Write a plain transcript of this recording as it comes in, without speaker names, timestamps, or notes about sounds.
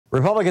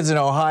Republicans in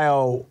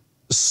Ohio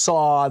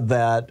saw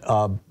that,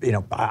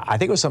 I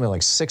think it was something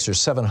like 600,000 or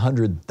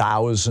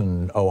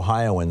 700,000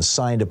 Ohioans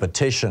signed a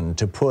petition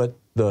to put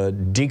the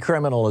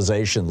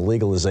decriminalization,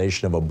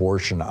 legalization of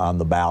abortion on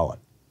the ballot.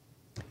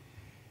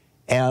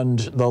 And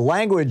the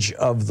language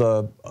of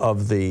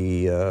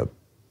the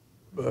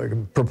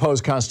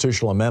proposed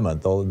constitutional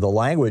amendment, the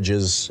language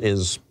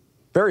is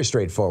very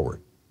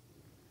straightforward.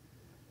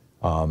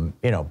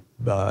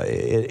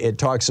 It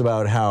talks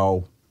about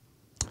how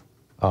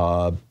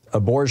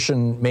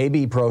abortion may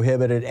be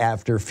prohibited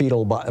after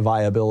fetal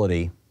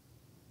viability,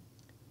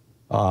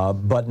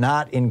 but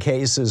not in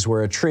cases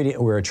where a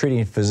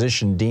treating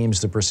physician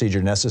deems the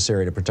procedure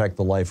necessary to protect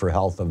the life or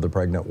health of the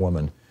pregnant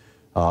woman.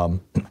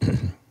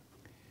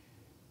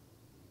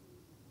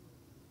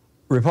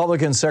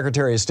 Republican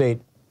Secretary of State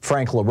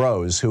Frank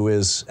LaRose, who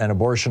is an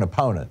abortion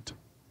opponent,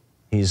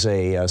 he's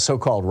a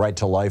so-called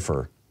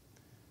right-to-lifer,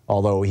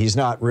 although he's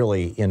not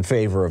really in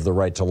favor of the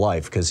right to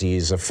life because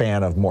he's a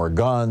fan of more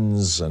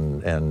guns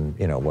and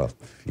well,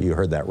 you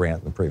heard that rant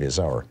in the previous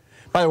hour.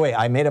 By the way,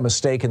 I made a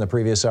mistake in the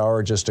previous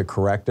hour. Just to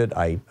correct it,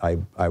 I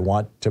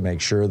want to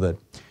make sure that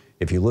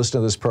if you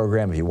listen to this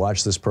program, if you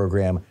watch this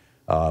program,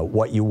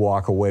 what you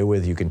walk away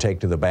with, you can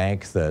take to the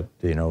bank, that,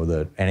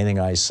 that anything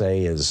I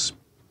say is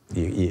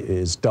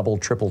double,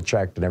 triple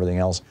checked and everything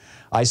else.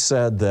 I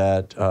said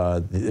that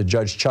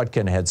Judge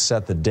Chutkan had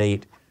set the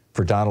date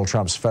for Donald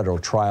Trump's federal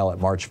trial at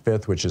March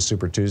 5th, which is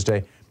Super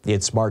Tuesday.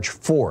 It's March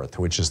 4th,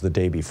 which is the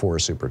day before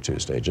Super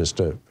Tuesday. Just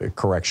a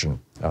correction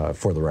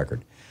for the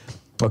record.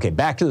 Okay,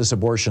 back to this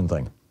abortion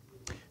thing.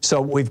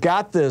 So we've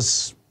got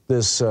this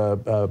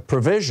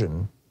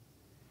provision,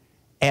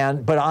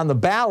 but on the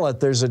ballot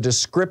there's a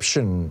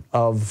description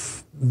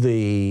of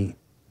the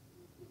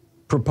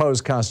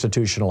proposed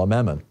constitutional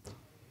amendment.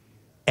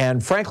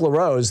 And Frank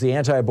LaRose, the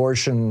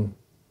anti-abortion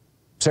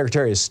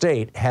Secretary of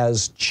State,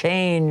 has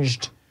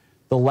changed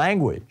the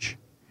language.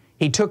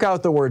 He took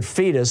out the word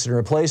fetus and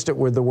replaced it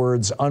with the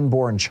words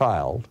unborn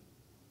child.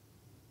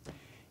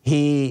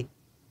 He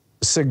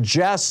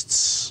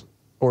suggests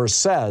or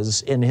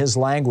says in his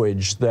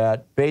language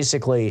that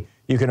basically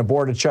you can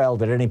abort a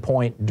child at any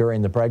point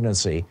during the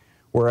pregnancy,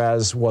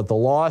 whereas what the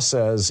law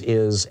says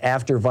is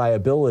after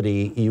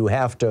viability, you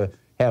have to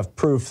have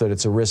proof that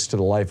it's a risk to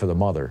the life of the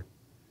mother.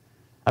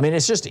 I mean,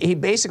 it's just, he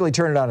basically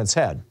turned it on its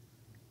head.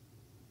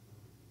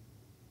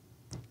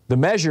 The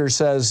measure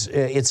says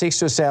it seeks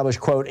to establish,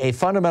 quote, a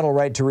fundamental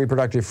right to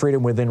reproductive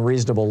freedom within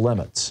reasonable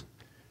limits.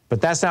 But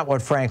that's not what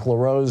Frank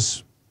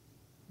LaRose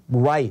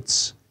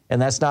writes,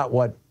 and that's not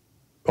what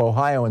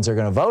Ohioans are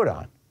going to vote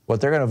on. What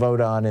they're going to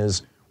vote on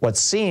is what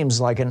seems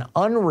like an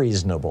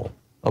unreasonable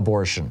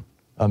abortion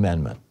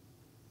amendment.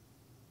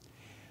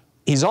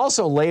 He's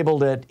also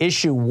labeled it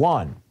Issue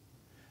 1.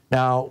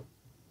 Now,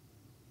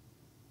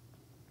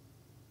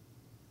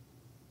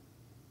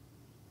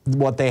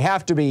 what they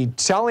have to be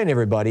telling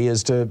everybody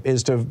is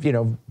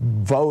to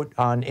vote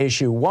on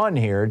Issue 1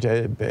 here.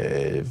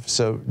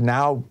 So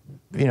now,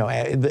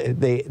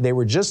 they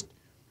were just,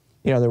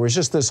 there was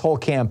just this whole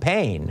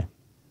campaign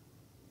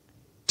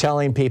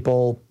telling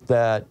people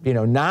that,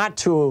 not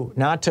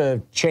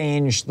to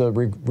change the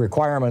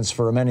requirements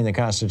for amending the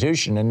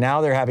Constitution, and now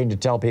they're having to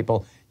tell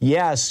people,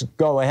 yes,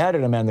 go ahead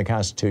and amend the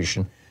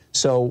Constitution.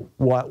 So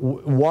what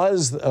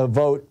was a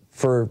vote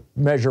for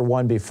Measure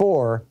 1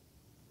 before?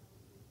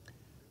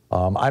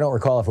 I don't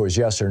recall if it was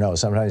yes or no.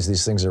 Sometimes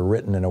these things are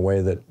written in a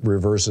way that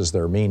reverses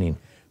their meaning.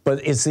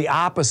 But it's the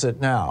opposite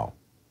now.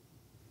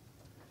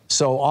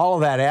 So all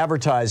of that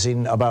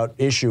advertising about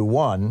Issue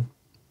 1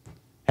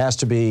 has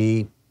to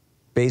be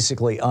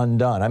basically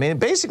undone. I mean,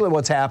 basically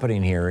what's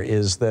happening here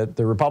is that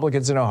the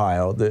Republicans in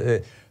Ohio,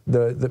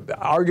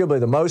 arguably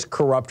the most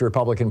corrupt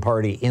Republican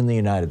Party in the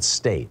United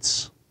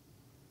States,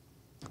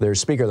 their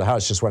Speaker of the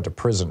House just went to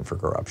prison for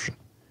corruption,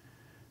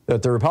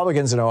 that the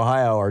Republicans in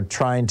Ohio are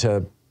trying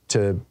to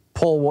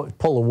pull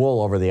the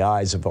wool over the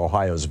eyes of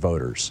Ohio's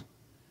voters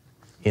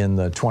in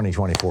the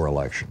 2024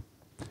 election.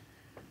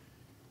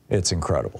 It's incredible.